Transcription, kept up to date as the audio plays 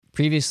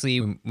Previously,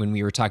 when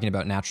we were talking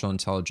about natural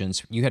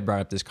intelligence, you had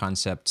brought up this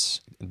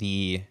concept,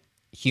 the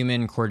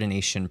human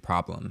coordination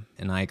problem.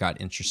 And I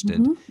got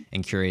interested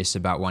and curious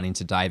about wanting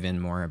to dive in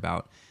more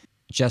about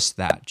just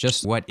that.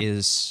 Just what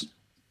is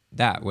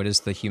that? What is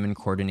the human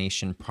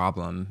coordination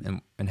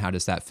problem? And how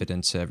does that fit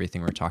into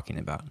everything we're talking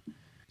about?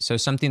 So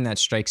something that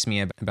strikes me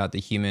about the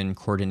human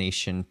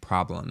coordination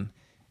problem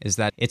is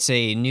that it's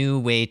a new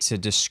way to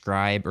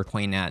describe or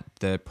point at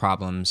the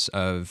problems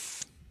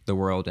of the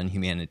world and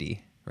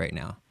humanity right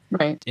now.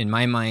 Right. In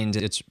my mind,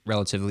 it's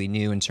relatively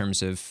new in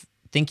terms of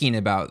thinking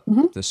about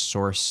the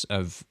source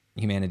of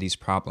humanity's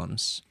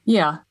problems.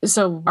 Yeah.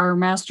 So our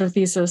master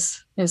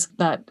thesis is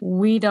that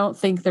we don't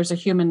think there's a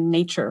human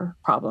nature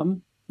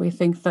problem. We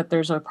think that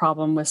there's a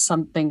problem with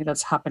something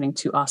that's happening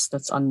to us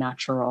that's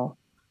unnatural.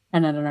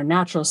 And then in our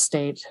natural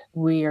state,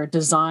 we are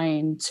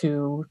designed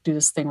to do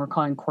this thing we're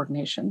calling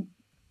coordination.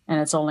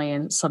 And it's only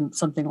in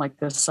something like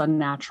this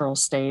unnatural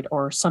state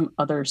or some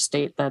other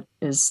state that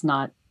is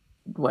not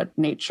what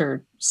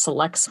nature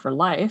selects for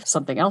life,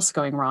 something else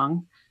going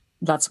wrong,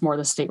 that's more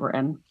the state we're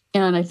in.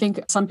 And I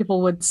think some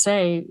people would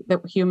say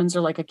that humans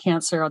are like a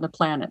cancer on the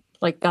planet.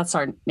 Like that's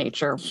our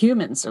nature.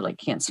 Humans are like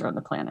cancer on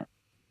the planet.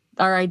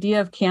 Our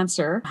idea of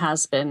cancer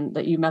has been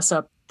that you mess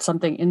up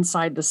something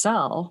inside the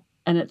cell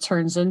and it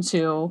turns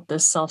into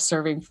this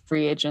self-serving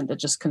free agent that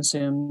just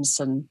consumes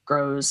and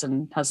grows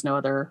and has no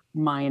other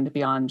mind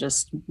beyond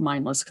just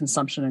mindless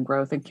consumption and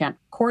growth and can't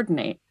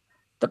coordinate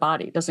the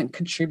body, doesn't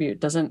contribute,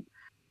 doesn't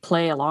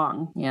play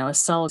along. You know, a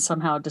cell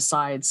somehow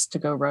decides to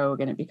go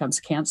rogue and it becomes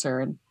cancer.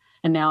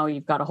 And now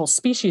you've got a whole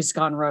species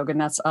gone rogue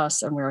and that's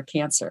us and we're a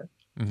cancer.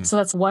 So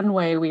that's one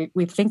way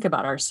we think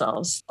about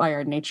ourselves, by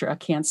our nature, a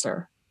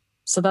cancer.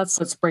 So that's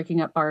what's breaking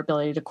up our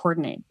ability to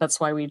coordinate. That's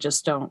why we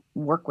just don't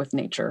work with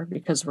nature,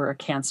 because we're a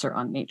cancer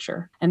on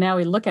nature. And now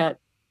we look at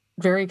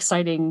very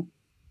exciting,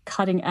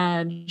 cutting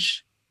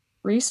edge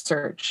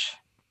research,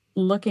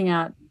 looking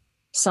at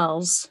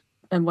cells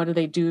and what do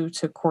they do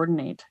to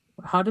coordinate?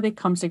 How do they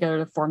come together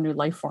to form new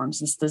life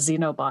forms? It's the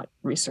xenobot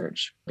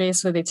research.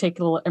 Basically, they take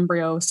little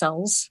embryo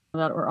cells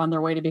that are on their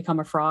way to become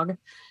a frog,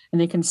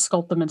 and they can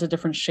sculpt them into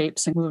different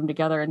shapes and move them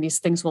together. And these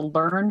things will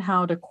learn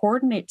how to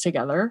coordinate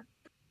together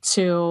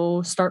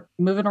to start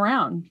moving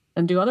around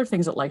and do other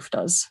things that life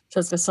does. So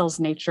it's the cell's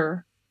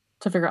nature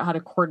to figure out how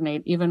to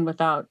coordinate, even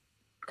without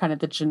kind of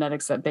the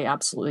genetics that they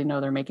absolutely know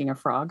they're making a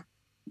frog.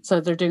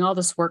 So they're doing all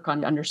this work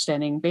on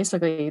understanding,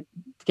 basically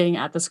getting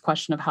at this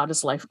question of how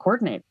does life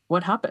coordinate?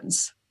 What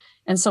happens?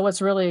 And so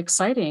what's really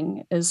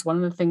exciting is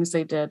one of the things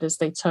they did is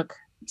they took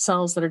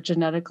cells that are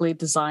genetically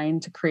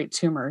designed to create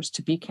tumors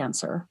to be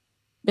cancer.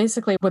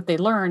 Basically, what they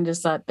learned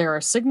is that there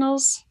are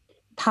signals,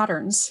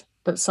 patterns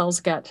that cells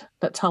get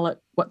that tell it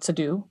what to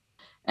do.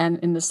 And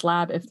in this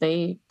lab, if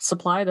they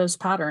supply those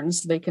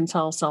patterns, they can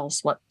tell cells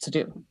what to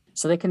do.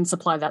 So they can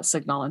supply that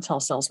signal and tell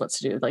cells what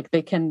to do. Like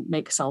they can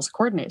make cells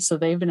coordinate. So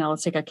they've been able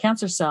to take a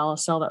cancer cell, a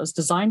cell that was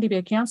designed to be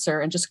a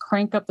cancer, and just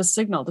crank up the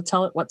signal to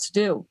tell it what to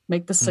do,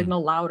 make the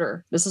signal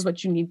louder. This is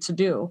what you need to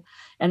do.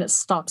 And it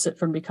stops it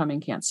from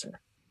becoming cancer.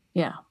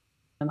 Yeah.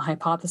 And the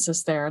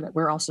hypothesis there that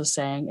we're also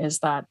saying is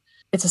that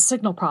it's a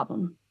signal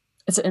problem.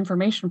 It's an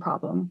information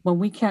problem. When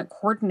we can't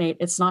coordinate,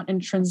 it's not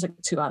intrinsic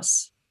to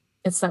us.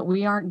 It's that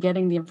we aren't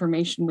getting the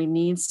information we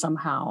need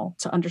somehow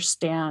to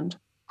understand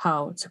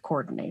how to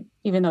coordinate.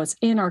 Even though it's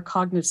in our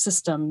cognitive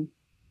system,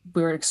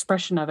 we're an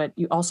expression of it,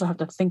 you also have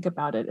to think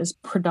about it as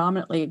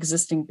predominantly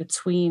existing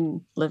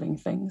between living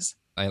things.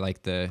 I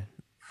like the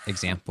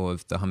example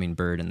of the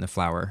hummingbird and the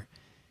flower.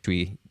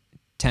 We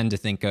tend to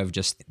think of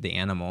just the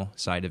animal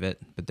side of it,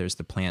 but there's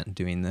the plant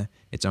doing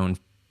its own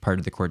part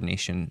of the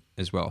coordination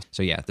as well.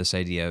 So yeah, this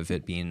idea of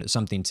it being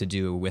something to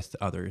do with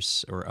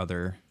others or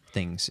other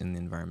things in the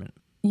environment.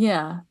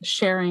 Yeah,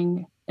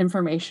 sharing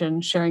information,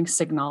 sharing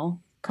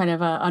signal, kind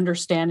of an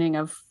understanding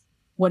of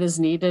what is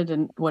needed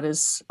and what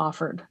is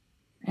offered.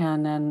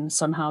 And then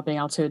somehow being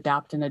able to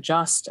adapt and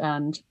adjust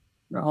and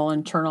the whole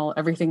internal,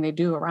 everything they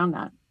do around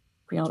that,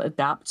 being able to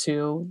adapt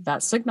to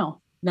that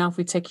signal. Now, if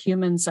we take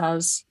humans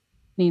as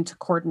needing to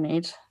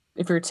coordinate,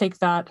 if we take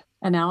that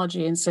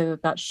analogy and say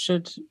that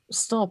should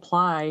still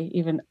apply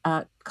even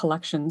at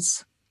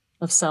collections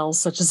of cells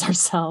such as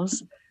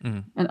ourselves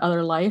and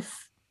other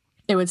life,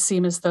 it would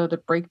seem as though the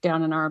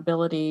breakdown in our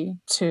ability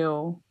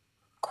to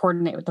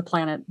coordinate with the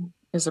planet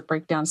is a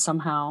breakdown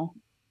somehow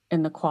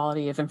in the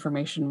quality of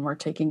information we're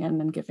taking in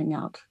and giving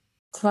out.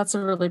 So that's a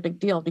really big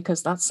deal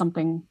because that's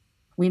something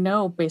we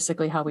know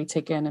basically how we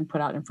take in and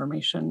put out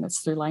information.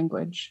 It's through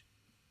language.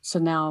 So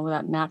now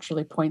that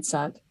naturally points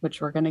at, which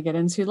we're going to get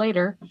into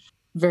later,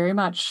 very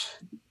much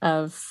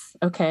of,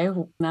 okay,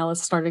 now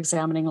let's start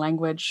examining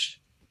language.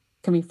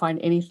 Can we find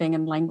anything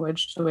in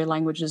language, the way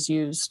language is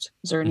used?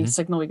 Is there any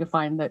signal we can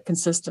find that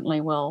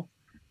consistently will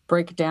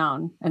break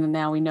down? And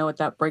now we know what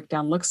that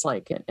breakdown looks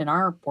like. In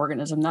our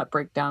organism, that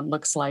breakdown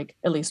looks like,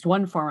 at least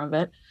one form of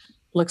it,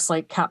 looks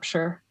like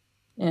capture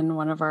in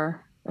one of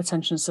our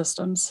attention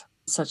systems,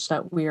 such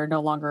that we are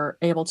no longer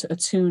able to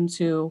attune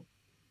to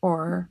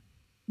or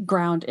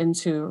ground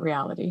into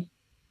reality.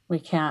 We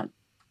can't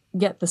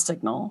get the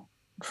signal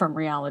from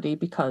reality,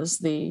 because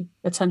the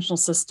attentional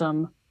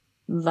system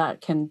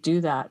that can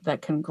do that,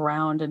 that can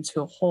ground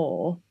into a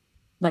whole,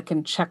 that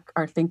can check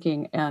our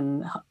thinking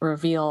and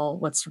reveal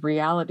what's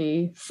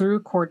reality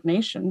through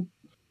coordination,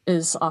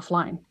 is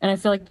offline. And I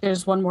feel like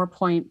there's one more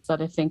point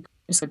that I think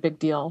is a big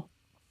deal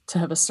to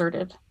have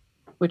asserted,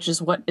 which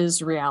is, what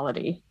is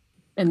reality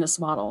in this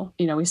model?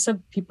 We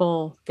said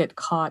people get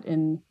caught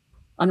in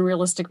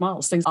unrealistic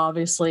models. Things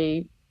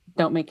obviously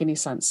don't make any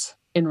sense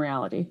in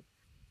reality.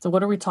 So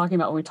what are we talking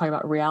about when we talk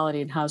about reality,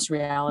 and how's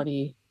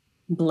reality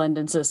blend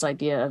into this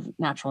idea of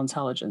natural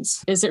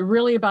intelligence? Is it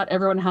really about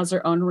everyone has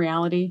their own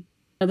reality?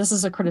 Now, this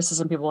is a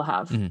criticism people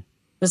have. Mm-hmm.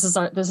 This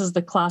is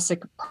the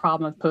classic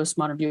problem of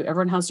postmodern view.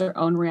 Everyone has their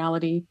own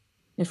reality.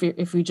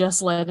 If we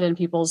just let in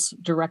people's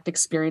direct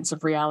experience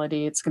of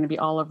reality, it's going to be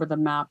all over the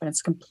map, and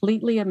it's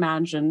completely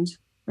imagined.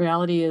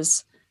 Reality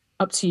is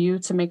up to you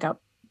to make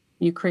up.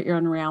 You create your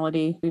own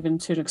reality, even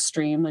to an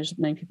extreme. There's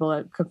many people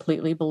that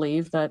completely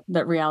believe that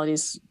reality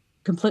is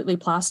completely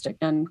plastic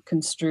and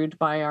construed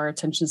by our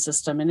attention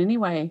system in any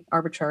way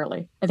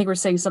arbitrarily. I think we're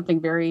saying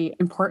something very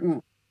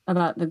important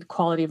about the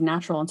quality of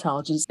natural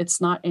intelligence. It's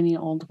not any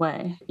old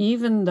way.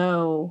 Even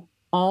though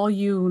all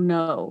you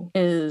know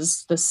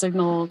is the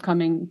signal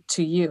coming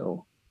to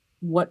you,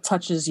 what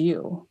touches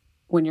you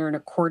when you're in a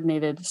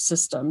coordinated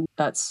system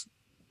that's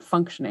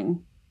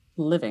functioning,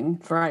 living,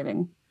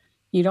 thriving,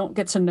 you don't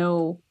get to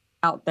know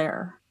out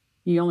there.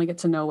 You only get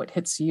to know what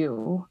hits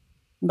you.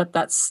 But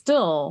that's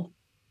still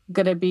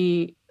going to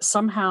be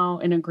somehow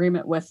in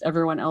agreement with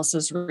everyone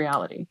else's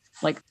reality.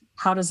 Like,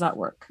 how does that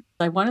work?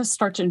 I want to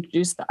start to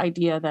introduce the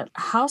idea that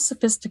how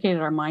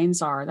sophisticated our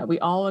minds are, that we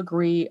all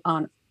agree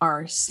on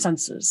our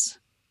senses.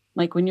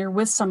 Like, when you're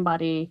with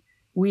somebody,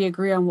 we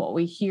agree on what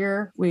we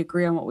hear, we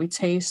agree on what we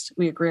taste,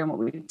 we agree on what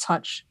we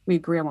touch, we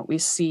agree on what we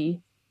see,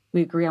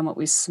 we agree on what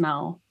we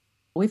smell.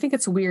 We think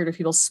it's weird if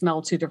people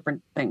smell two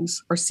different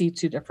things, or see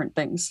two different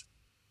things,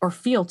 or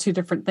feel two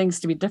different things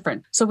to be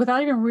different. So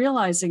without even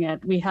realizing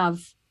it, we have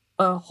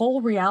a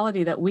whole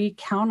reality that we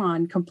count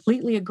on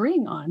completely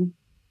agreeing on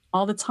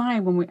all the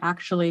time. When we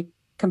actually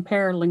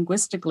compare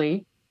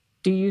linguistically,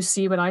 do you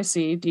see what I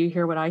see? Do you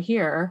hear what I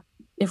hear?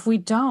 If we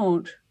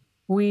don't,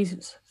 we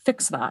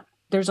fix that.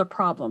 There's a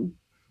problem,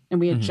 and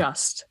we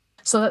adjust.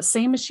 So that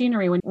same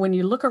machinery, when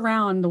you look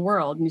around the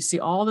world and you see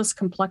all this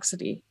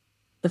complexity,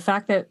 the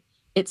fact that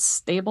it's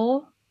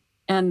stable,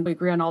 and we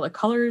agree on all the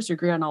colors, we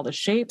agree on all the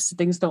shapes,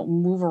 things don't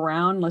move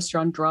around unless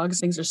you're on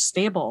drugs, things are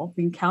stable,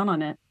 you can count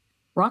on it,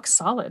 rock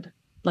solid.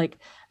 Like,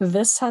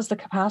 this has the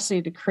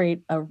capacity to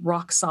create a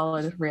rock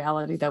solid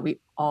reality that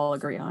we all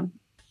agree on.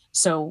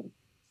 So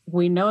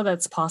we know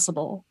that's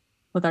possible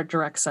with our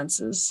direct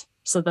senses.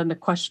 So then the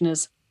question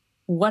is,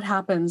 what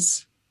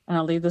happens? And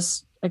I'll leave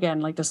this again,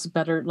 like, this is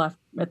better left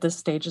at this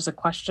stage as a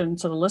question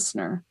to the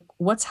listener.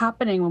 What's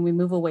happening when we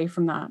move away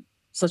from that,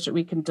 such that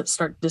we can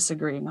start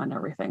disagreeing on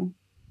everything?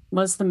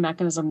 What's the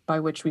mechanism by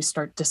which we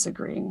start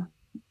disagreeing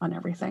on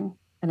everything?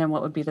 And then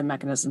what would be the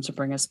mechanism to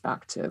bring us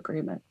back to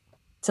agreement?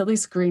 To at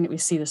least agreeing that we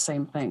see the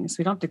same things.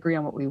 We don't have to agree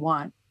on what we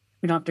want.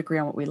 We don't have to agree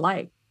on what we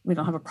like. We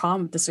don't have a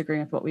problem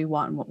disagreeing with what we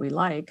want and what we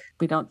like.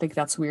 We don't think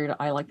that's weird.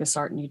 I like this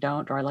art and you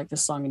don't, or I like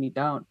this song and you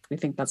don't. We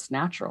think that's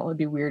natural. It'd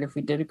be weird if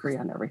we did agree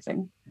on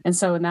everything. And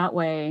so in that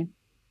way,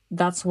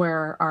 that's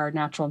where our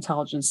natural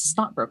intelligence is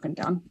not broken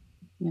down.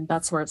 And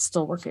that's where it's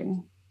still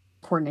working.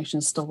 Coordination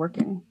is still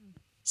working.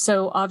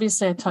 So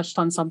obviously I touched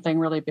on something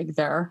really big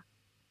there,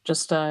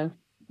 just a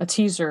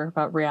teaser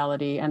about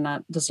reality, and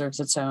that deserves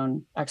its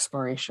own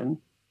exploration.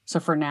 So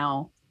for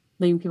now,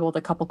 leaving people with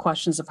a couple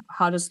questions of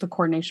how does the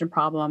coordination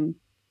problem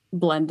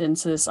blend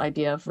into this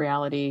idea of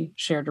reality,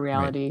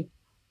 right.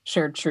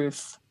 Shared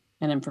truth,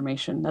 and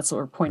information. That's what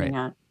we're pointing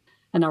at.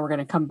 And now we're going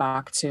to come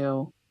back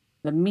to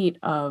the meat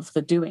of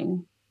the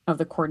doing of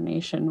the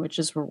coordination, which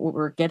is what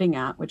we're getting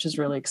at, which is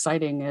really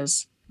exciting,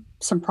 is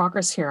some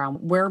progress here on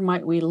where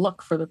might we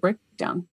look for the breakdown.